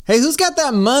Hey, who's got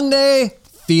that Monday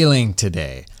feeling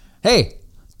today? Hey,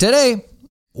 today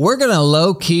we're going to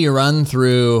low-key run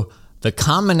through the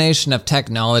combination of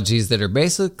technologies that are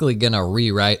basically going to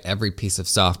rewrite every piece of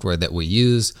software that we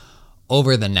use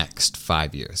over the next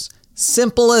 5 years.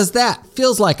 Simple as that.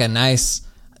 Feels like a nice,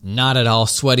 not at all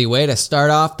sweaty way to start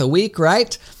off the week,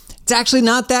 right? It's actually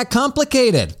not that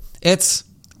complicated. It's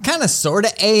kind of sort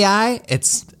of AI.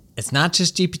 It's not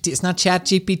just GPT. It's not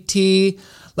ChatGPT.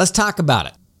 Let's talk about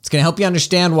it. It's going to help you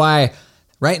understand why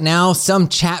right now some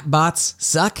chatbots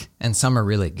suck and some are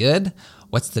really good.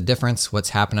 What's the difference?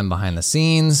 What's happening behind the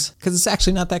scenes? Because it's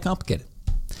actually not that complicated.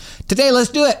 Today,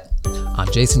 let's do it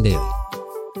on Jason Daly.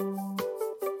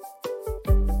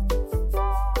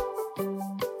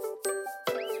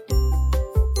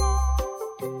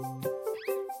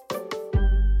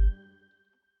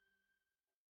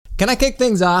 Can I kick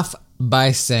things off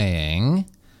by saying,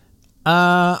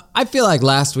 I feel like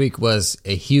last week was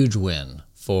a huge win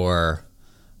for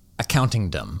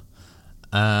accountingdom.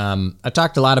 I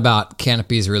talked a lot about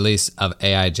Canopy's release of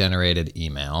AI-generated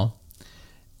email,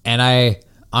 and I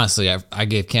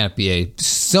gave Canopy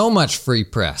so much free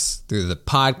press through the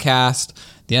podcast.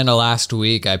 The end of last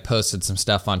week, I posted some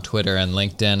stuff on Twitter and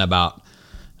LinkedIn about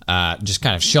just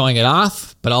kind of showing it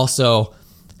off, but also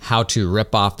how to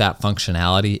rip off that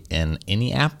functionality in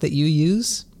any app that you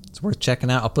use. It's worth checking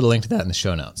out. I'll put a link to that in the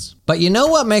show notes. But you know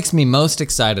what makes me most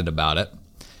excited about it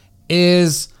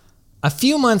is a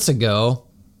few months ago,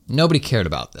 nobody cared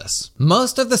about this.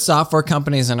 Most of the software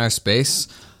companies in our space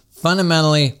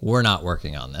fundamentally were not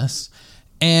working on this.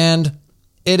 And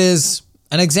it is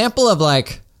an example of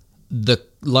like the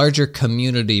larger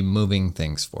community moving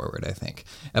things forward, I think.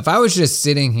 If I was just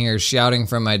sitting here shouting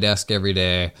from my desk every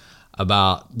day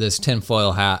about this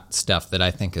tinfoil hat stuff that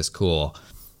I think is cool,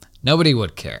 nobody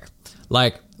would care.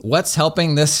 Like, what's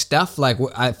helping this stuff? Like,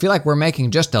 I feel like we're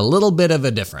making just a little bit of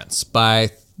a difference by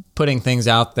putting things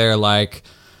out there like,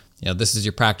 this is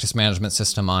your practice management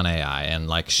system on AI, and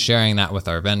like sharing that with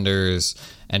our vendors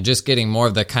and just getting more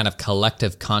of the kind of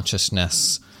collective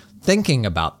consciousness thinking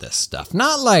about this stuff.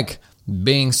 Not like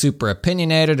being super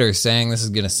opinionated or saying this is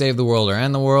going to save the world or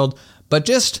end the world, but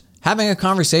just having a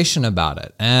conversation about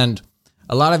it. And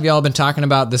a lot of y'all have been talking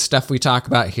about this stuff we talk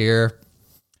about here,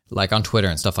 like on Twitter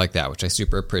and stuff like that, which I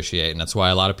super appreciate. And that's why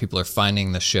a lot of people are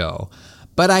finding the show.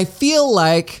 But I feel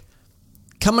like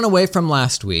coming away from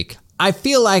last week, I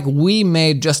feel like we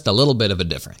made just a little bit of a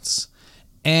difference.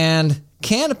 And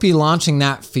Canopy launching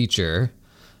that feature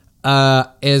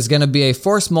is going to be a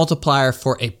force multiplier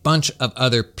for a bunch of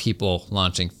other people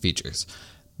launching features.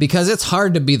 Because it's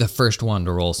hard to be the first one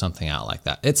to roll something out like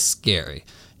that. It's scary.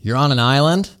 You're on an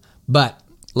island, but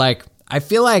like I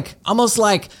feel like almost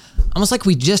like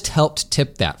we just helped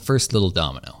tip that first little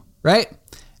domino, right?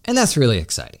 And that's really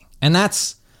exciting. And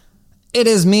it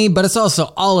is me, but it's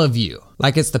also all of you.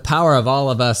 Like, it's the power of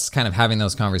all of us kind of having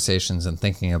those conversations and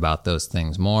thinking about those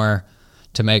things more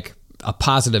to make a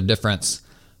positive difference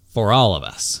for all of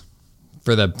us,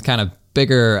 for the kind of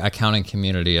bigger accounting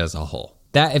community as a whole.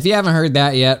 That, if you haven't heard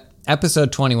that yet,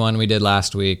 episode 21 we did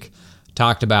last week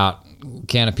talked about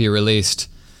Canopy released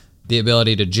the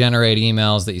ability to generate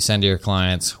emails that you send to your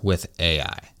clients with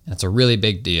AI. It's a really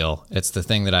big deal. It's the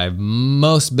thing that I've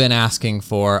most been asking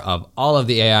for of all of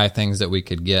the AI things that we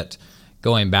could get,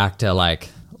 going back to like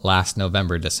last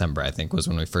November, December, I think was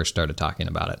when we first started talking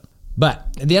about it. But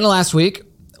at the end of last week,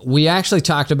 we actually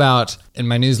talked about, in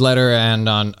my newsletter and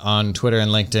on Twitter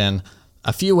and LinkedIn,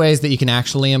 a few ways that you can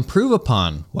actually improve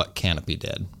upon what Canopy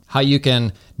did. How you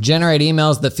can generate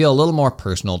emails that feel a little more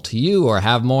personal to you or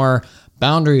have more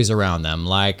boundaries around them,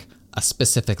 like a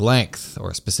specific length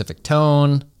or a specific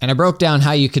tone. And I broke down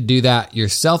how you could do that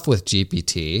yourself with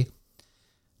GPT.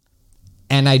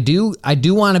 And I do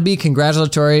want to be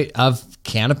congratulatory of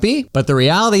Canopy, but the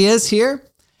reality is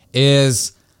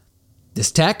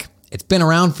this tech, it's been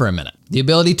around for a minute. The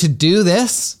ability to do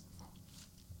this,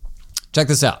 check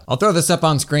this out. I'll throw this up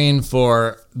on screen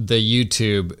for the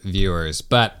YouTube viewers,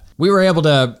 but we were able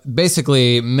to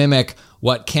basically mimic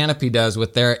what Canopy does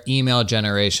with their email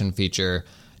generation feature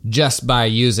just by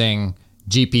using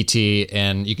GPT,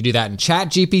 and you can do that in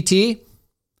ChatGPT.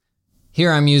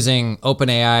 Here I'm using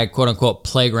OpenAI, quote unquote,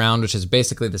 Playground, which is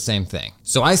basically the same thing.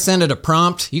 So I send it a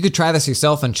prompt. You could try this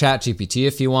yourself in ChatGPT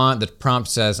if you want. The prompt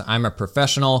says, I'm a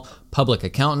professional public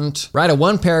accountant. Write a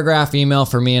 1-paragraph email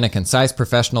for me in a concise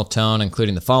professional tone,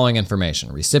 including the following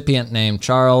information: recipient name,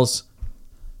 Charles,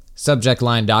 subject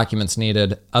line, documents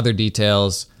needed, other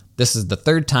details. This is the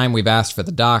 3rd time we've asked for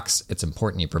the docs. It's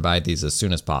important you provide these as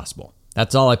soon as possible.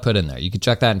 That's all I put in there. You can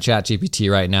check that in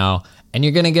ChatGPT right now, and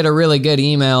you're going to get a really good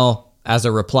email as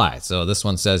a reply. So this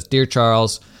one says, "Dear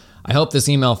Charles, I hope this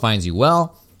email finds you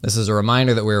well. This is a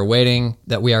reminder that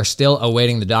we are still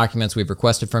awaiting the documents we've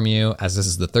requested from you. As this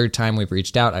is the third time we've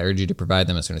reached out, I urge you to provide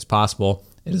them as soon as possible.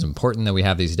 It is important that we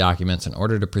have these documents in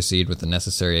order to proceed with the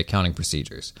necessary accounting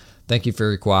procedures. Thank you for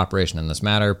your cooperation in this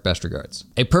matter. Best regards."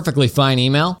 A perfectly fine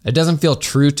email. It doesn't feel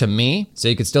true to me, so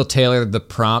you could still tailor the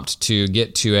prompt to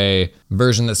get to a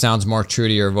version that sounds more true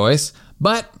to your voice.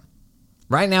 But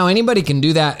right now, anybody can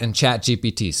do that in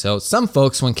ChatGPT. So some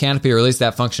folks, when Canopy released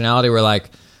that functionality, were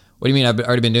like, "What do you mean? I've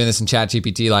already been doing this in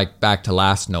ChatGPT like back to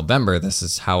last November. This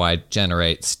is how I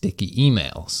generate sticky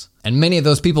emails." And many of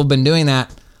those people have been doing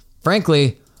that,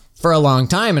 frankly, for a long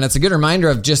time. And it's a good reminder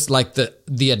of just like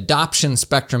the adoption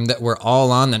spectrum that we're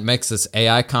all on that makes this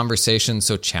AI conversation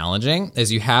so challenging,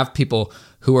 is you have people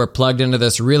who are plugged into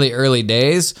this really early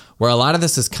days where a lot of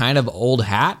this is kind of old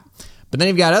hat. But then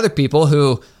you've got other people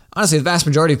who, honestly, the vast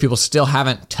majority of people still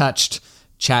haven't touched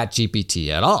ChatGPT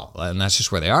at all. And that's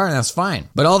just where they are, and that's fine.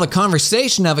 But all the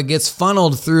conversation of it gets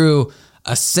funneled through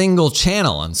a single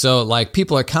channel. And so like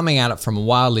people are coming at it from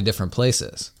wildly different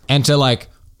places. And to like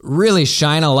really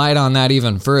shine a light on that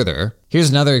even further,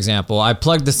 here's another example. I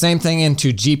plugged the same thing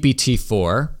into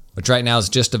GPT-4, which right now is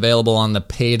just available on the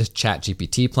paid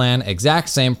ChatGPT plan. Exact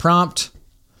same prompt.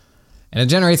 And it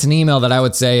generates an email that I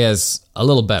would say is a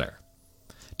little better.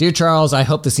 "Dear Charles, I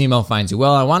hope this email finds you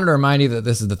well. I wanted to remind you that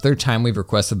this is the third time we've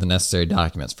requested the necessary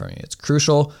documents from you. It's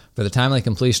crucial for the timely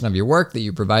completion of your work that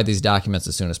you provide these documents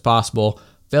as soon as possible.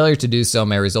 Failure to do so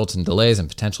may result in delays and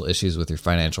potential issues with your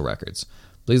financial records.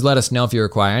 Please let us know if you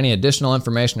require any additional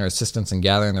information or assistance in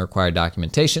gathering the required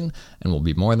documentation, and we'll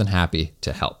be more than happy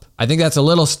to help." I think that's a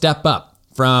little step up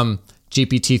from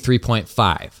GPT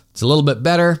 3.5. It's a little bit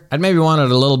better. I'd maybe want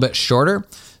it a little bit shorter.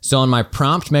 So in my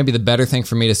prompt, maybe the better thing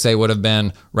for me to say would have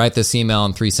been, write this email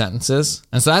in 3 sentences.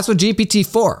 And so that's what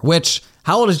GPT-4, which,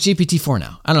 how old is GPT-4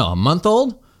 now? I don't know, a month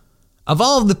old? Of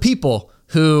all of the people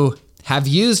who have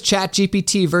used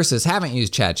ChatGPT versus haven't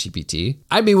used ChatGPT,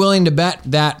 I'd be willing to bet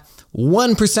that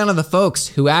 1% of the folks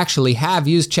who actually have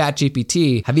used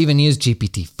ChatGPT have even used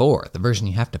GPT-4, the version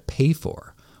you have to pay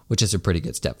for, which is a pretty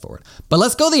good step forward. But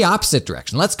let's go the opposite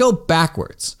direction. Let's go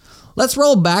backwards. Let's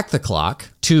roll back the clock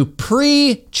to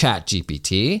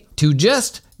pre-ChatGPT, to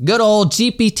just good old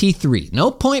GPT-3.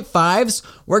 No 0.5s,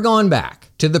 we're going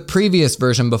back to the previous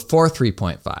version before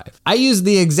 3.5. I use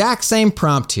the exact same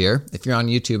prompt here. If you're on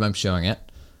YouTube, I'm showing it.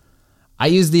 I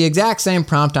use the exact same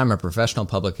prompt. I'm a professional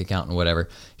public accountant, whatever.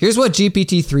 Here's what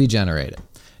GPT-3 generated.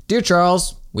 "Dear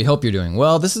Charles, we hope you're doing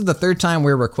well. This is the third time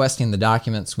we're requesting the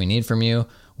documents we need from you.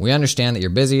 We understand that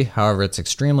you're busy. However, it's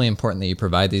extremely important that you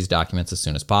provide these documents as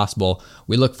soon as possible.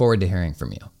 We look forward to hearing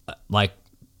from you." Like,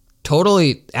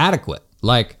 totally adequate.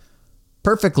 Like,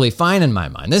 perfectly fine in my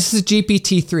mind. This is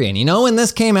GPT-3. And you know when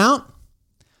this came out?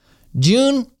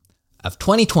 June of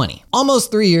 2020.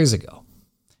 Almost 3 years ago.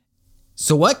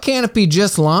 So what Canopy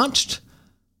just launched,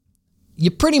 you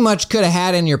pretty much could have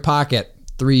had in your pocket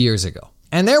 3 years ago.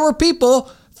 And there were people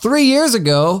 3 years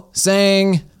ago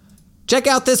saying, "Check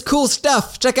out this cool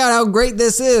stuff. Check out how great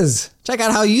this is. Check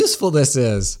out how useful this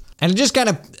is." And it just kind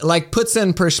of like puts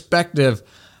in perspective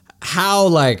how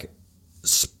like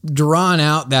drawn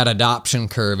out that adoption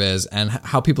curve is and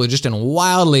how people are just in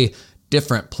wildly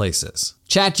different places.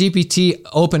 ChatGPT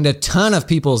opened a ton of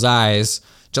people's eyes,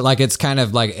 like it's kind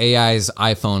of like AI's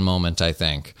iPhone moment, I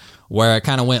think, where it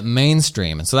kind of went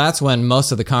mainstream. And so that's when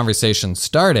most of the conversation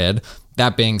started.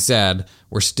 That being said,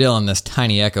 we're still in this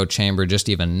tiny echo chamber just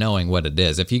even knowing what it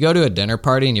is. If you go to a dinner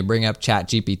party and you bring up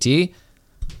ChatGPT,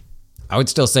 I would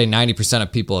still say 90%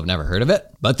 of people have never heard of it.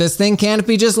 But this thing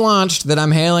Canopy just launched that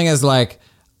I'm hailing as like,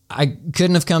 I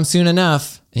couldn't have come soon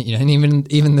enough. You know, and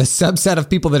even the subset of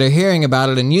people that are hearing about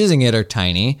it and using it are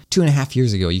tiny. 2.5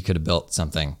 years ago, you could have built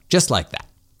something just like that.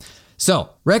 So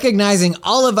recognizing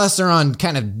all of us are on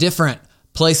kind of different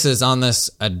places on this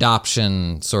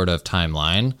adoption sort of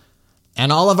timeline,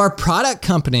 and all of our product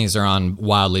companies are on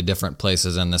wildly different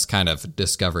places in this kind of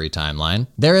discovery timeline,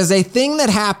 there is a thing that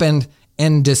happened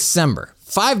in December,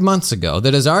 5 months ago,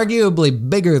 that is arguably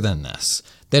bigger than this,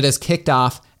 that has kicked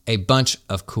off a bunch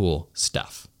of cool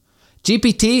stuff.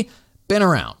 GPT, been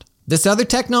around. This other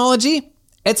technology,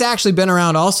 it's actually been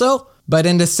around also, but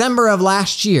in December of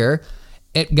last year,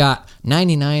 it got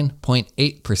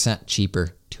 99.8%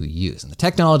 cheaper to use. And the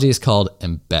technology is called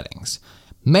embeddings.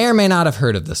 May or may not have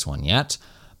heard of this one yet,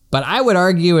 but I would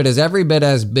argue it is every bit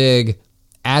as big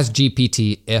as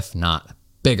GPT, if not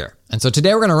bigger. And so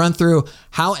today we're going to run through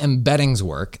how embeddings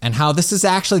work and how this is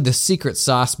actually the secret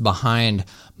sauce behind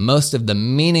most of the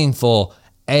meaningful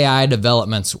AI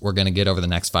developments we're going to get over the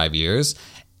next 5 years.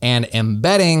 And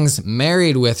embeddings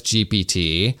married with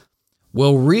GPT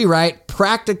will rewrite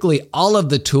practically all of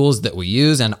the tools that we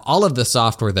use and all of the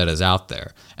software that is out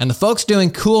there. And the folks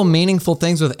doing cool, meaningful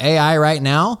things with AI right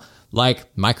now,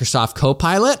 like Microsoft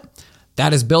Copilot,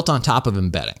 that is built on top of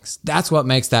embeddings. That's what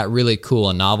makes that really cool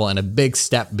and novel and a big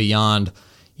step beyond,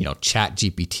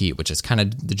 ChatGPT, which is kind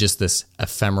of just this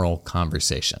ephemeral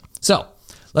conversation. So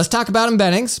let's talk about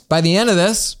embeddings. By the end of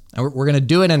this, and we're going to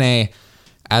do it in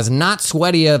as not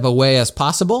sweaty of a way as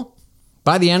possible.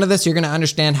 By the end of this, you're going to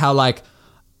understand how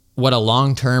what a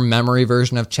long-term memory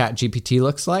version of ChatGPT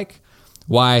looks like,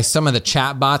 why some of the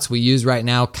chatbots we use right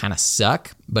now kind of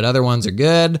suck, but other ones are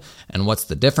good, and what's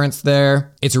the difference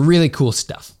there. It's really cool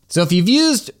stuff. So if you've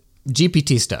used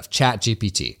GPT stuff,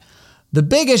 ChatGPT, the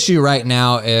big issue right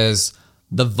now is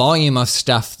the volume of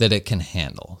stuff that it can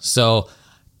handle. So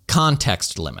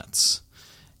context limits.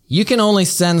 You can only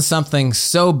send something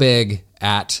so big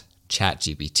at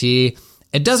ChatGPT.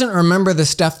 It doesn't remember the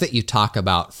stuff that you talk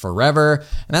about forever,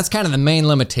 and that's kind of the main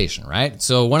limitation, right?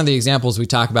 So one of the examples we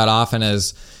talk about often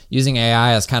is using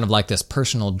AI as kind of like this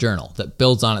personal journal that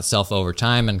builds on itself over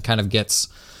time and kind of gets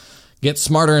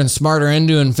smarter and smarter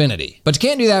into infinity. But you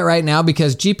can't do that right now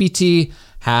because GPT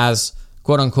has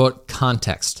quote-unquote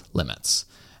context limits.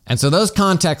 And so those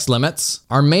context limits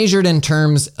are measured in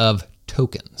terms of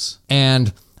tokens.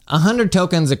 And 100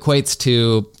 tokens equates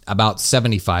to about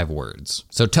 75 words.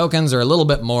 So tokens are a little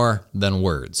bit more than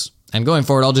words. And going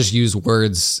forward, I'll just use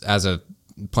words as a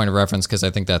point of reference because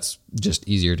I think that's just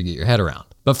easier to get your head around.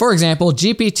 But for example,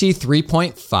 GPT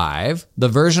 3.5, the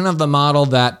version of the model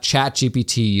that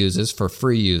ChatGPT uses for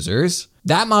free users,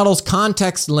 that model's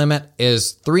context limit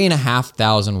is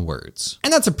 3,500 words.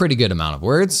 And that's a pretty good amount of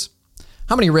words.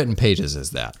 How many written pages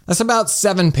is that? That's about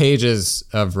 7 pages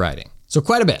of writing. So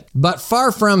quite a bit, but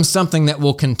far from something that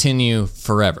will continue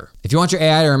forever. If you want your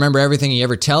AI to remember everything you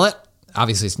ever tell it,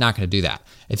 obviously it's not going to do that.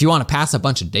 If you want to pass a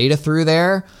bunch of data through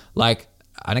there, like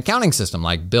an accounting system,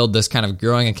 like build this kind of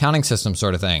growing accounting system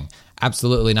sort of thing,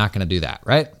 absolutely not going to do that,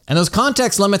 right? And those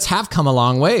context limits have come a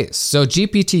long ways. So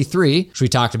GPT-3, which we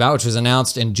talked about, which was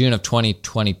announced in June of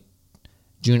 2020,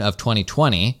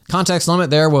 context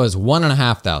limit there was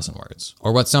 1,500 words,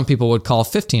 or what some people would call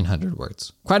 1,500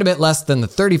 words. Quite a bit less than the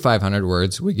 3,500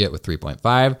 words we get with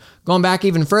 3.5. Going back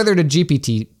even further to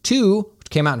GPT-2,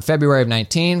 which came out in February of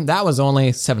 19, that was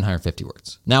only 750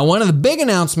 words. Now, one of the big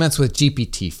announcements with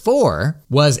GPT-4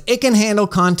 was it can handle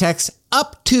context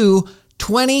up to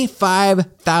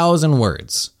 25,000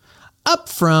 words, up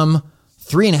from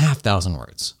 3,500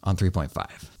 words on 3.5.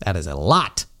 That is a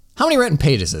lot. How many written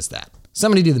pages is that?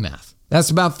 Somebody do the math. That's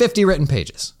about 50 written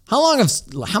pages. How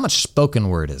much spoken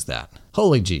word is that?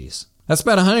 Holy geez. That's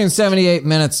about 178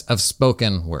 minutes of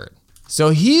spoken word. So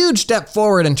huge step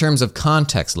forward in terms of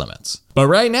context limits. But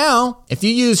right now, if you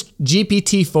use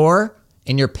GPT-4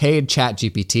 in your paid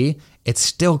ChatGPT, it's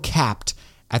still capped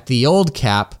at the old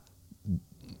cap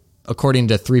according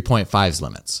to 3.5's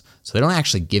limits. So they don't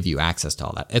actually give you access to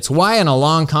all that. It's why in a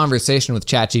long conversation with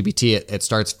ChatGPT, it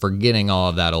starts forgetting all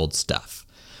of that old stuff.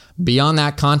 Beyond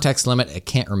that context limit, it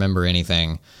can't remember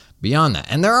anything beyond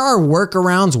that. And there are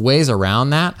workarounds, ways around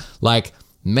that, like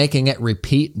making it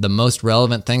repeat the most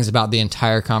relevant things about the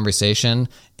entire conversation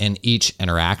in each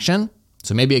interaction.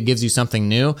 So maybe it gives you something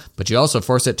new, but you also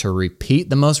force it to repeat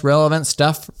the most relevant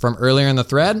stuff from earlier in the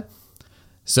thread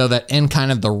so that in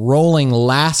kind of the rolling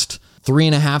last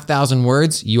 3,500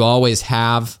 words, you always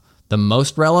have the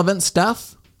most relevant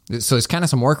stuff. So it's kind of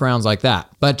some workarounds like that.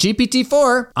 But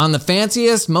GPT-4, on the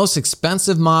fanciest, most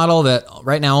expensive model that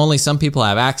right now only some people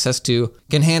have access to,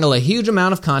 can handle a huge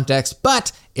amount of context,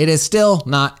 but it is still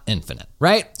not infinite,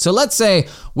 right? So let's say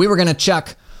we were going to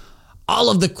chuck all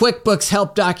of the QuickBooks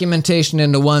help documentation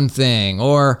into one thing,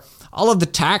 or all of the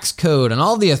tax code and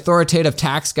all the authoritative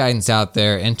tax guidance out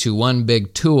there into one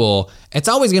big tool. It's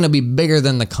always going to be bigger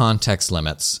than the context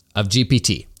limits of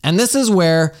GPT. And this is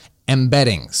where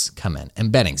embeddings come in.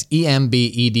 Embeddings,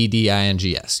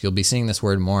 E-M-B-E-D-D-I-N-G-S. You'll be seeing this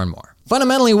word more and more.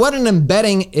 Fundamentally, what an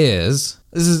embedding is,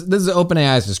 this is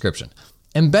OpenAI's description.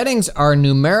 Embeddings are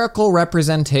numerical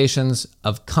representations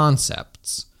of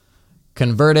concepts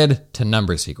converted to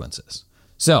number sequences.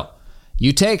 So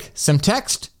you take some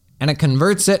text and it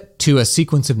converts it to a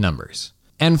sequence of numbers.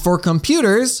 And for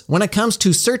computers, when it comes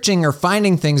to searching or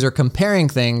finding things or comparing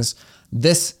things,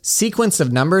 this sequence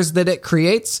of numbers that it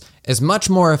creates is much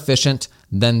more efficient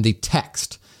than the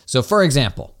text. So for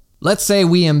example, let's say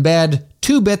we embed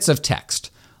 2 bits of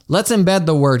text. Let's embed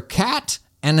the word cat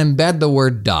and embed the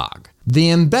word dog. The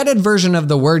embedded version of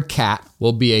the word cat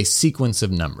will be a sequence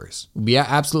of numbers. It will be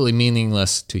absolutely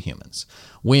meaningless to humans.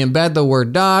 we embed the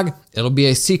word dog, it'll be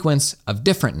a sequence of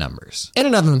different numbers. In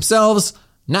and of themselves,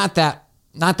 not that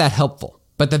helpful.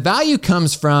 But the value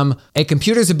comes from a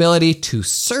computer's ability to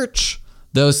search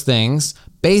those things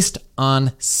based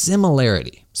on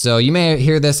similarity. So you may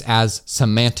hear this as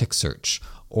semantic search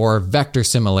or vector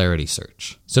similarity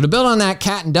search. So to build on that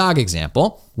cat and dog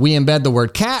example, we embed the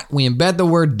word cat, we embed the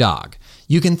word dog.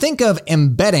 You can think of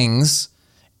embeddings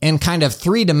in kind of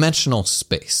three-dimensional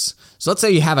space. So let's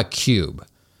say you have a cube,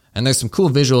 and there's some cool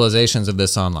visualizations of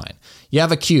this online. You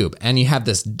have a cube, and you have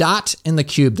this dot in the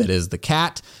cube that is the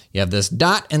cat. You have this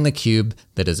dot in the cube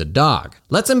that is a dog.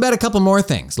 Let's embed a couple more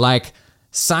things, like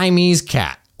Siamese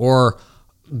cat or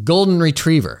golden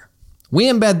retriever. We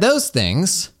embed those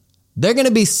things, they're going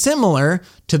to be similar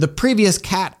to the previous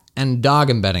cat and dog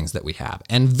embeddings that we have.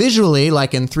 And visually,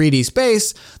 like in 3D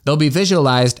space, they'll be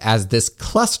visualized as this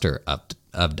cluster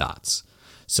of dots.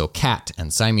 So cat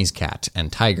and Siamese cat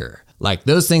and tiger. Like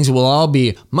those things will all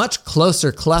be much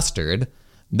closer clustered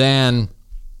than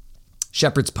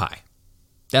shepherd's pie.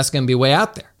 That's going to be way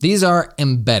out there. These are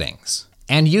embeddings.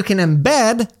 And you can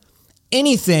embed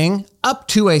anything up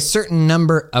to a certain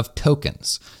number of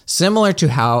tokens. Similar to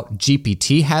how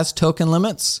GPT has token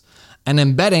limits, an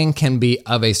embedding can be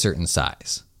of a certain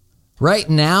size. Right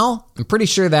now, I'm pretty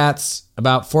sure that's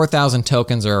about 4,000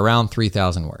 tokens or around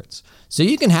 3,000 words. So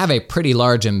you can have a pretty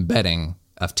large embedding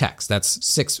of text.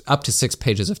 That's up to 6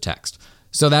 pages of text.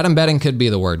 So that embedding could be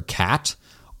the word cat,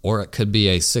 or it could be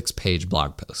a 6-page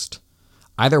blog post.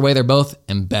 Either way, they're both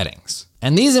embeddings.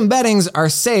 And these embeddings are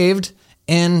saved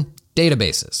in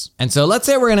databases. And so let's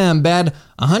say we're going to embed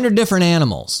 100 different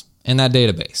animals in that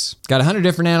database. Got 100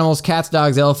 different animals, cats,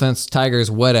 dogs, elephants, tigers,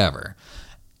 whatever.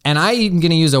 And I'm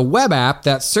going to use a web app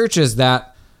that searches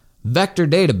that vector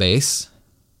database,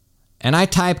 and I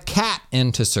type cat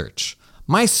into search.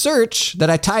 My search that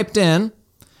I typed in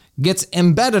gets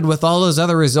embedded with all those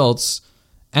other results,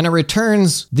 and it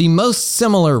returns the most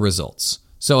similar results.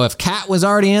 So if cat was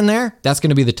already in there, that's going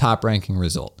to be the top ranking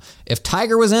result. If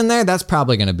tiger was in there, that's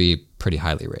probably going to be pretty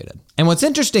highly rated. And what's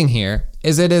interesting here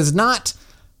is it is not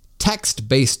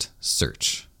text-based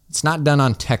search. It's not done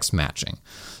on text matching.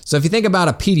 So if you think about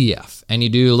a PDF and you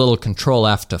do a little Control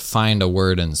F to find a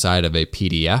word inside of a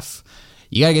PDF,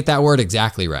 you got to get that word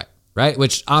exactly right?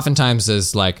 Which oftentimes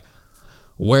is like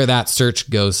where that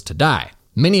search goes to die.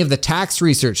 Many of the tax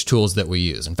research tools that we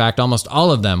use, in fact, almost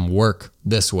all of them work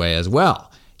this way as well.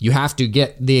 You have to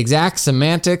get the exact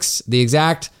semantics, the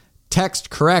exact text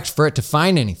correct for it to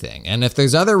find anything. And if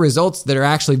there's other results that are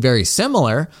actually very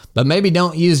similar, but maybe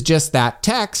don't use just that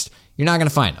text, you're not going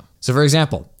to find them. So for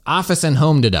example, office and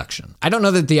home deduction. I don't know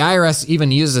that the IRS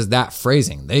even uses that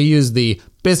phrasing. They use the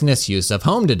business use of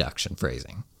home deduction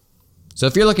phrasing. So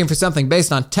if you're looking for something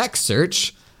based on text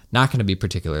search, not going to be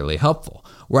particularly helpful.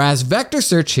 Whereas vector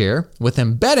search here with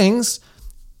embeddings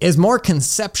is more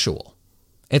conceptual.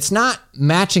 It's not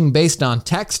matching based on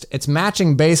text. It's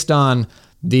matching based on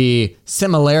the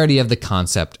similarity of the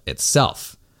concept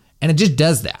itself. And it just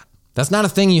does that. That's not a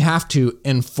thing you have to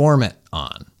inform it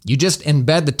on. You just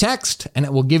embed the text and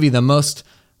it will give you the most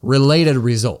related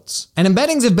results. And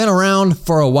embeddings have been around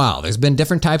for a while. There's been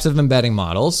different types of embedding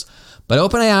models, but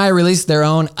OpenAI released their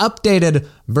own updated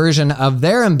version of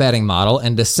their embedding model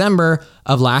in December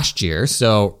of last year.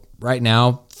 So right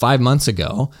now, 5 months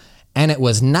ago, and it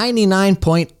was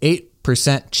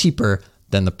 99.8% cheaper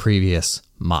than the previous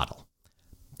model.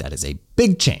 That is a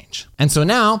big change. And so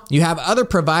now you have other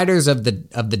providers of the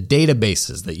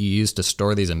databases that you use to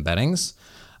store these embeddings.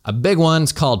 A big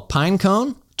one's called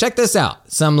Pinecone. Check this out.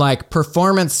 Some like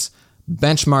performance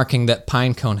benchmarking that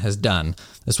Pinecone has done.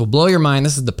 This will blow your mind.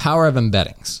 This is the power of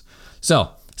embeddings. So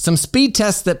some speed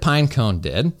tests that Pinecone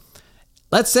did.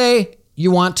 Let's say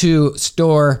you want to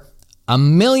store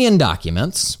 1 million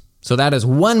documents. So that is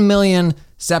 1 million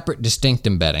separate distinct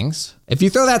embeddings. If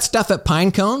you throw that stuff at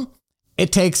Pinecone,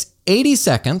 it takes 80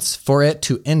 seconds for it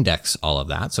to index all of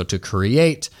that. So to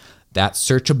create that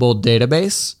searchable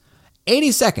database,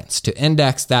 80 seconds to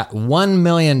index that 1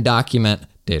 million document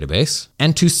database.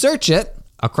 And to search it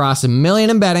across 1 million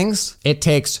embeddings, it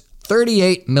takes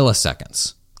 38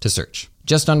 milliseconds to search.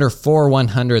 Just under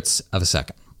 4/100ths of a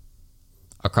second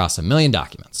across 1 million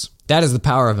documents. That is the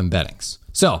power of embeddings.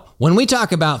 So when we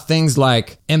talk about things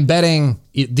like embedding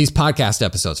these podcast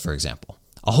episodes, for example,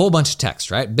 a whole bunch of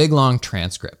text, right? Big, long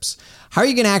transcripts. How are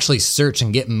you going to actually search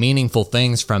and get meaningful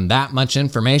things from that much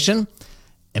information?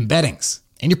 Embeddings.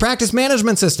 In your practice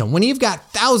management system, when you've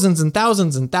got thousands and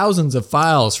thousands and thousands of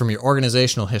files from your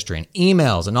organizational history and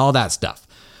emails and all that stuff,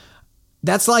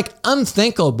 that's like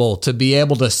unthinkable to be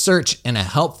able to search in a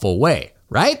helpful way,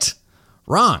 right?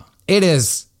 Wrong. It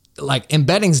is like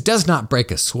embeddings does not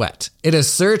break a sweat. It is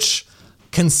search,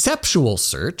 conceptual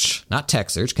search, not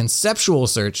text search, conceptual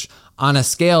search on a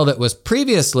scale that was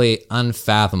previously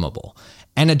unfathomable.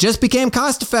 And it just became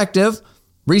cost effective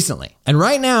recently. And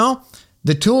right now,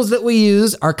 the tools that we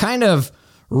use are kind of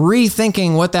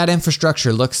rethinking what that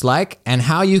infrastructure looks like and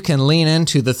how you can lean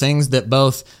into the things that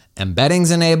both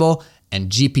embeddings enable and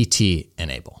GPT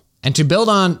enable. And to build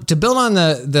on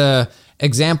the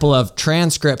example of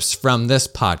transcripts from this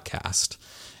podcast,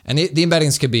 and the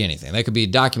embeddings could be anything. They could be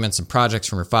documents and projects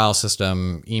from your file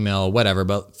system, email, whatever.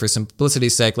 But for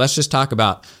simplicity's sake, let's just talk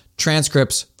about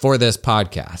transcripts for this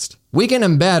podcast. We can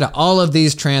embed all of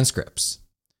these transcripts,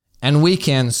 and we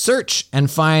can search and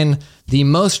find the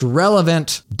most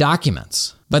relevant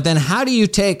documents. But then how do you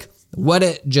take what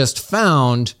it just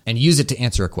found and use it to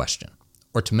answer a question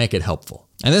or to make it helpful?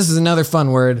 And this is another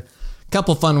fun word,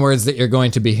 couple fun words that you're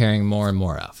going to be hearing more and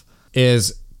more of,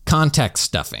 is context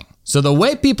stuffing. So the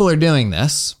way people are doing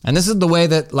this, and this is the way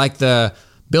that like the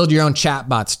build your own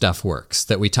chatbot stuff works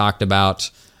that we talked about,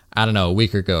 I don't know, a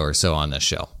week ago or so on this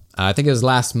show. I think it was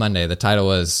last Monday. The title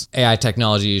was AI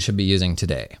Technology You Should Be Using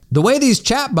Today. The way these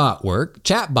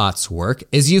chatbots work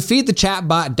is you feed the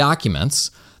chatbot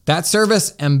documents, that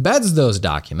service embeds those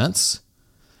documents,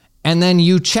 and then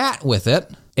you chat with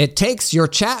it. It takes your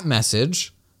chat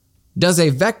message, does a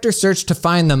vector search to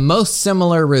find the most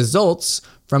similar results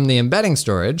from the embedding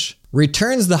storage,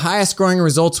 returns the highest scoring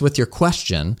results with your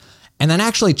question, and then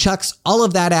actually chucks all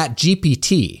of that at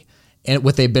GPT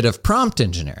with a bit of prompt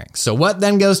engineering. So what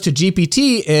then goes to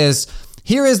GPT is,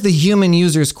 here is the human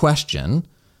user's question,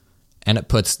 and it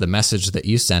puts the message that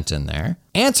you sent in there.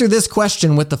 Answer this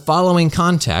question with the following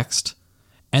context,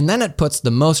 and then it puts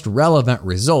the most relevant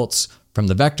results from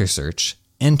the vector search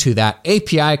into that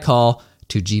API call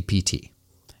to GPT.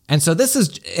 And so this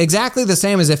is exactly the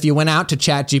same as if you went out to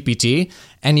ChatGPT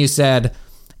and you said,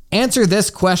 answer this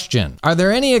question. Are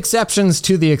there any exceptions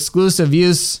to the exclusive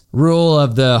use rule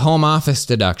of the home office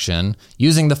deduction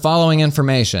using the following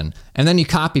information? And then you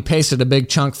copy pasted a big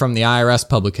chunk from the IRS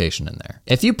publication in there.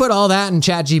 If you put all that in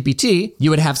ChatGPT, you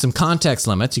would have some context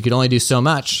limits. You could only do so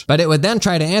much, but it would then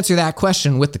try to answer that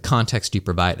question with the context you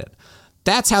provided.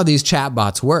 That's how these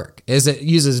chatbots work, is it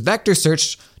uses vector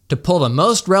search to pull the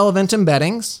most relevant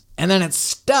embeddings, and then it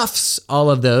stuffs all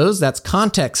of those, that's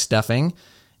context stuffing,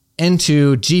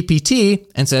 into GPT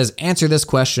and says, answer this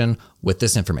question with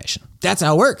this information. That's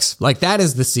how it works. Like, that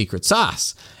is the secret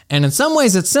sauce. And in some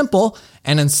ways it's simple,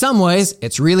 and in some ways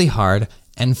it's really hard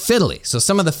and fiddly. So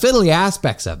some of the fiddly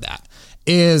aspects of that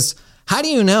is, how do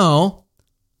you know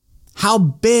how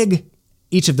big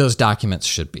each of those documents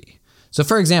should be? So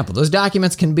for example, those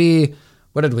documents can be,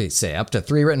 what did we say, up to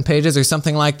 3 written pages or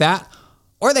something like that,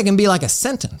 or they can be like a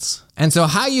sentence. And so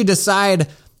how you decide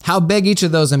how big each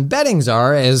of those embeddings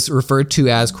are is referred to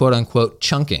as quote unquote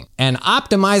chunking. And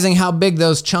optimizing how big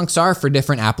those chunks are for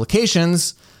different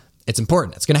applications, it's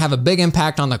important. It's going to have a big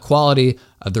impact on the quality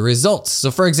of the results.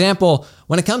 So for example,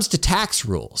 when it comes to tax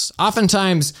rules,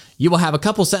 oftentimes you will have a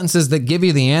couple sentences that give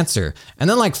you the answer, and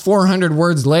then like 400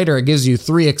 words later, it gives you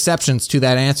 3 exceptions to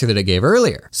that answer that it gave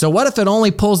earlier. So what if it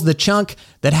only pulls the chunk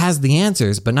that has the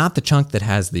answers, but not the chunk that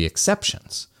has the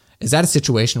exceptions? Is that a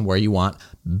situation where you want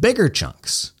bigger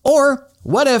chunks? Or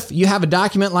what if you have a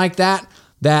document like that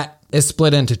is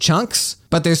split into chunks,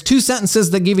 but there's 2 sentences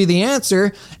that give you the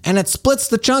answer, and it splits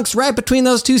the chunks right between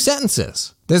those 2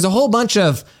 sentences? There's a whole bunch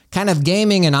of kind of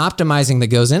gaming and optimizing that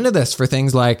goes into this for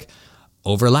things like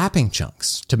overlapping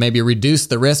chunks, to maybe reduce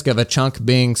the risk of a chunk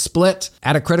being split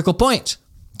at a critical point,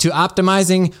 to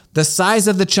optimizing the size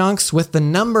of the chunks with the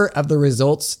number of the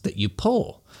results that you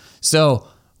pull. So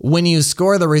when you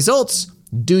score the results,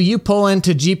 do you pull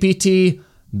into GPT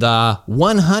the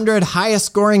 100 highest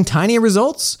scoring tiny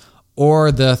results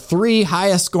or the 3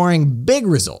 highest scoring big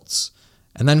results?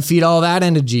 And then feed all that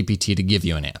into GPT to give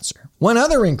you an answer. One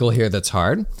other wrinkle here that's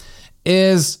hard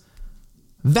is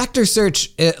vector search,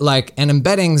 and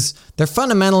embeddings, they're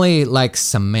fundamentally like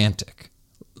semantic,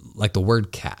 like the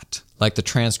word cat, like the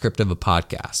transcript of a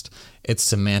podcast. It's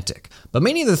semantic. But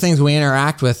many of the things we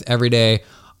interact with every day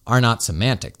are not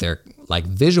semantic. They're like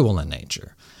visual in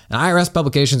nature. And IRS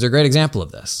publications are a great example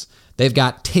of this. They've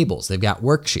got tables, they've got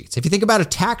worksheets. If you think about a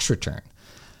tax return,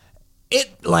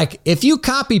 if you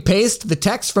copy paste the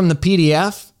text from the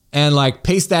PDF and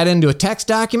paste that into a text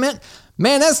document,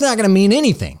 man, that's not going to mean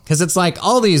anything, because it's like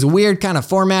all these weird kind of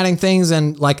formatting things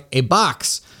and like a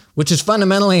box, which is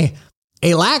fundamentally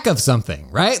a lack of something,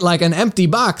 right? Like an empty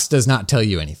box does not tell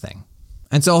you anything.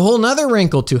 And so a whole nother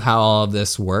wrinkle to how all of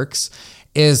this works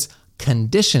is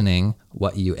conditioning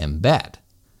what you embed.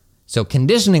 So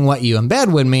conditioning what you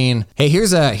embed would mean, hey,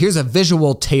 here's a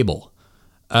visual table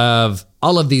of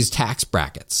all of these tax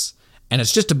brackets. And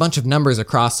it's just a bunch of numbers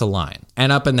across the line.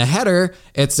 And up in the header,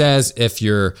 it says if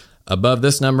you're above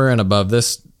this number and above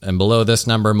this and below this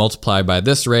number, multiply by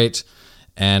this rate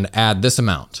and add this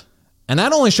amount. And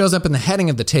that only shows up in the heading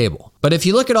of the table. But if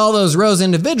you look at all those rows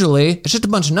individually, it's just a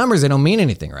bunch of numbers. They don't mean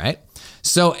anything, right?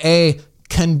 So a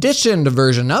conditioned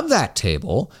version of that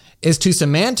table is to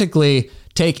semantically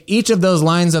take each of those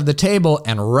lines of the table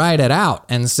and write it out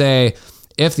and say,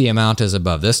 if the amount is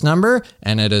above this number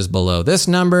and it is below this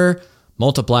number,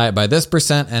 multiply it by this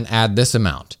percent and add this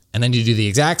amount. And then you do the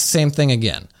exact same thing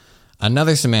again.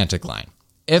 Another semantic line.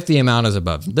 If the amount is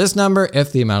above this number,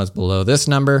 if the amount is below this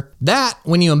number. That,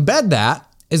 when you embed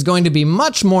that, is going to be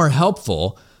much more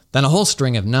helpful than a whole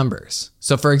string of numbers.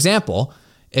 So for example,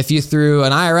 if you threw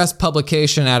an IRS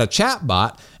publication at a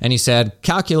chatbot and you said,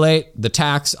 calculate the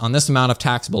tax on this amount of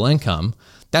taxable income,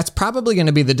 that's probably going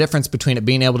to be the difference between it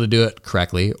being able to do it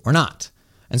correctly or not.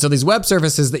 And so these web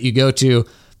services that you go to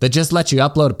that just let you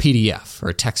upload a PDF or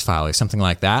a text file or something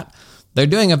like that, they're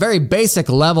doing a very basic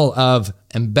level of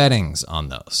embeddings on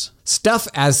those. Stuff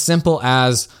as simple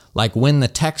as like when the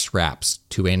text wraps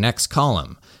to a next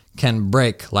column can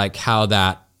break like how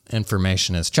that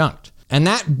information is chunked. And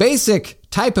that basic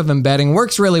type of embedding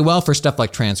works really well for stuff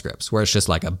like transcripts, where it's just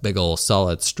like a big old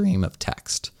solid stream of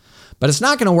text. But it's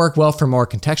not going to work well for more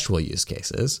contextual use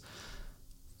cases.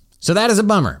 So that is a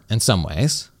bummer in some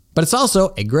ways. But it's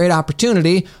also a great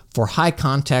opportunity for high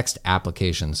context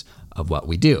applications of what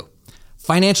we do.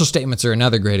 Financial statements are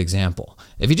another great example.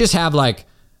 If you just have like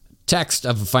text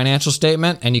of a financial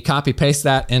statement and you copy paste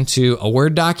that into a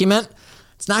Word document,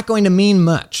 it's not going to mean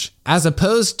much, as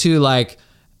opposed to like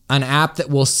an app that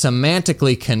will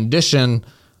semantically condition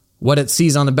what it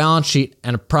sees on the balance sheet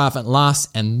and a profit and loss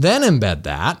and then embed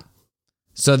that,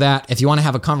 so that if you want to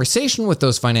have a conversation with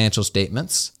those financial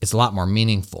statements, it's a lot more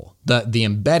meaningful. The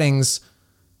embeddings,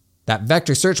 that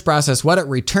vector search process, what it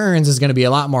returns is going to be a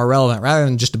lot more relevant rather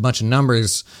than just a bunch of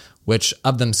numbers, which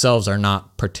of themselves are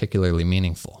not particularly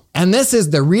meaningful. And this is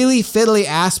the really fiddly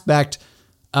aspect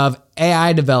of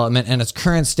AI development and its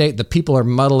current state that people are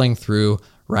muddling through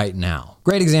right now.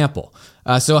 Great example.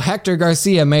 So Hector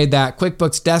Garcia made that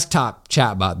QuickBooks Desktop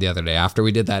chatbot the other day after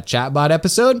we did that chatbot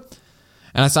episode.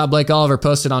 And I saw Blake Oliver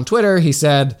posted on Twitter.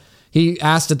 He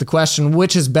asked it the question,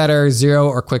 which is better, Xero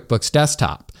or QuickBooks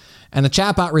Desktop? And the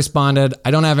chatbot responded,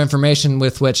 I don't have information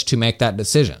with which to make that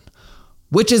decision.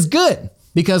 Which is good,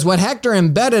 because what Hector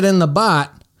embedded in the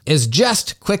bot is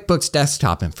just QuickBooks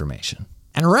Desktop information.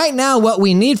 And right now, what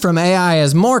we need from AI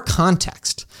is more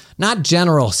context, not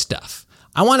general stuff.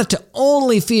 I want it to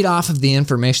only feed off of the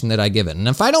information that I give it. And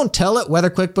if I don't tell it whether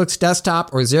QuickBooks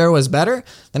Desktop or Xero is better,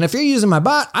 then if you're using my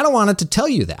bot, I don't want it to tell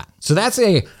you that. So that's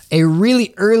a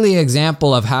really early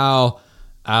example of how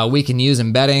we can use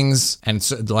embeddings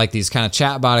and like these kind of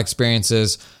chatbot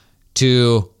experiences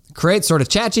to create sort of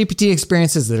ChatGPT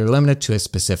experiences that are limited to a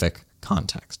specific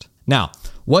context. Now,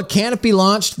 what Canopy be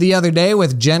launched the other day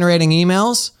with generating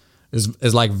emails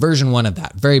is like version 1 of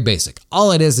that. Very basic.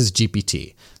 All it is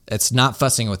GPT. It's not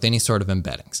fussing with any sort of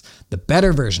embeddings. The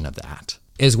better version of that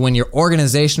is when your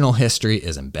organizational history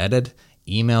is embedded,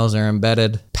 emails are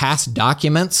embedded, past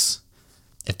documents,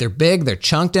 if they're big, they're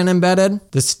chunked and embedded.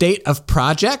 The state of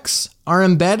projects are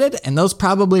embedded, and those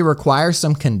probably require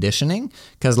some conditioning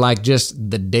because like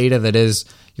just the data that is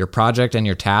your project and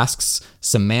your tasks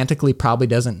semantically probably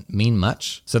doesn't mean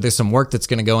much. So there's some work that's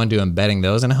going to go into embedding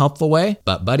those in a helpful way.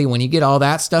 But buddy, when you get all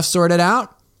that stuff sorted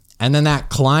out, and then that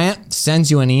client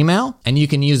sends you an email and you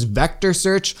can use vector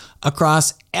search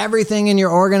across everything in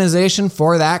your organization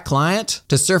for that client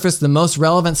to surface the most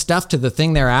relevant stuff to the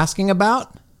thing they're asking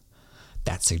about,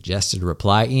 that suggested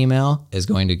reply email is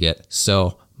going to get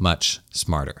so much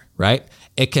smarter, right?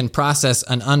 It can process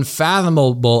an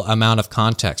unfathomable amount of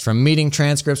context from meeting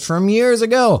transcripts from years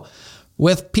ago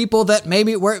with people that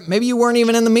maybe you weren't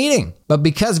even in the meeting. But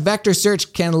because vector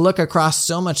search can look across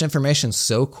so much information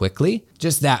so quickly,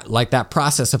 just that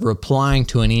process of replying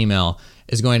to an email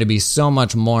is going to be so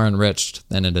much more enriched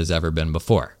than it has ever been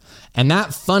before. And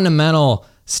that fundamental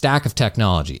stack of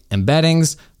technology,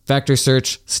 embeddings, vector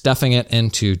search, stuffing it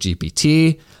into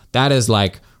GPT, that is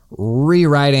like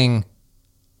rewriting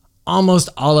almost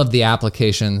all of the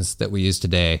applications that we use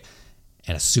today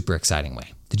in a super exciting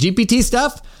way. The GPT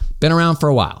stuff, been around for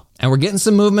a while, and we're getting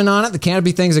some movement on it. The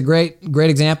Canopy thing's a great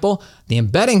example. The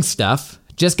embedding stuff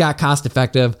just got cost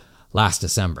effective last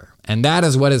December. And that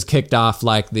is what has kicked off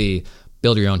like the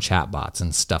build your own chatbots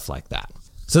and stuff like that.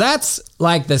 So that's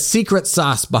like the secret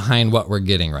sauce behind what we're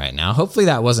getting right now. Hopefully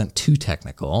that wasn't too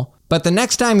technical, But the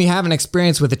next time you have an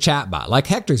experience with a chatbot, like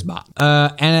Hector's bot,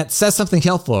 and it says something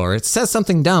helpful or it says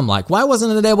something dumb, like, why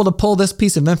wasn't it able to pull this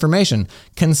piece of information?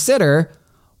 Consider,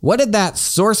 what did that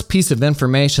source piece of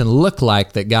information look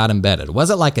like that got embedded? Was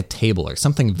it like a table or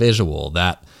something visual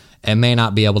that it may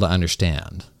not be able to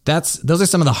understand? Those are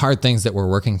some of the hard things that we're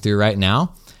working through right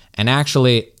now. And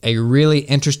actually, a really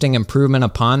interesting improvement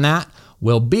upon that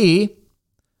will be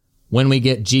when we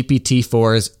get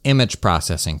GPT-4's image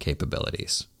processing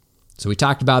capabilities. So we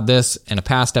talked about this in a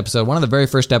past episode. One of the very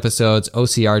first episodes,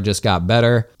 OCR just got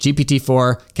better.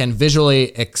 GPT-4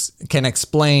 can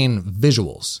explain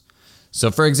visuals. So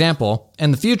for example,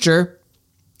 in the future,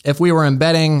 if we were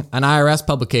embedding an IRS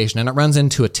publication and it runs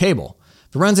into a table,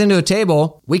 if it runs into a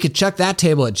table, we could check that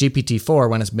table at GPT-4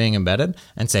 when it's being embedded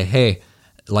and say, hey,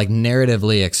 like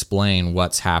narratively explain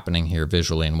what's happening here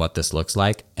visually and what this looks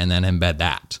like, and then embed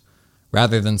that,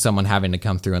 rather than someone having to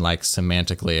come through and like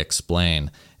semantically explain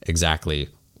exactly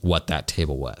what that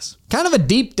table was. Kind of a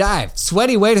deep dive,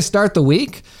 sweaty way to start the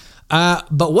week. But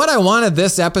what I wanted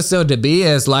this episode to be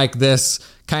is like this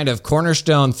kind of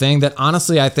cornerstone thing that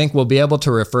honestly I think we'll be able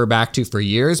to refer back to for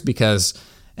years, because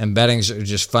embeddings are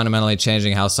just fundamentally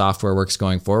changing how software works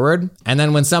going forward. And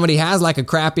then when somebody has like a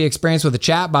crappy experience with a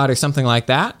chatbot or something like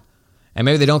that, and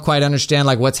maybe they don't quite understand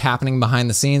like what's happening behind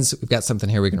the scenes, we've got something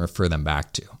here we can refer them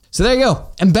back to. So there you go.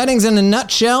 Embeddings in a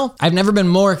nutshell. I've never been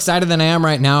more excited than I am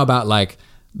right now about like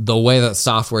the way that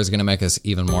software is going to make us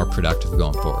even more productive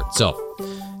going forward. So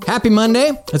happy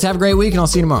Monday. Let's have a great week, and I'll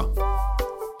see you tomorrow.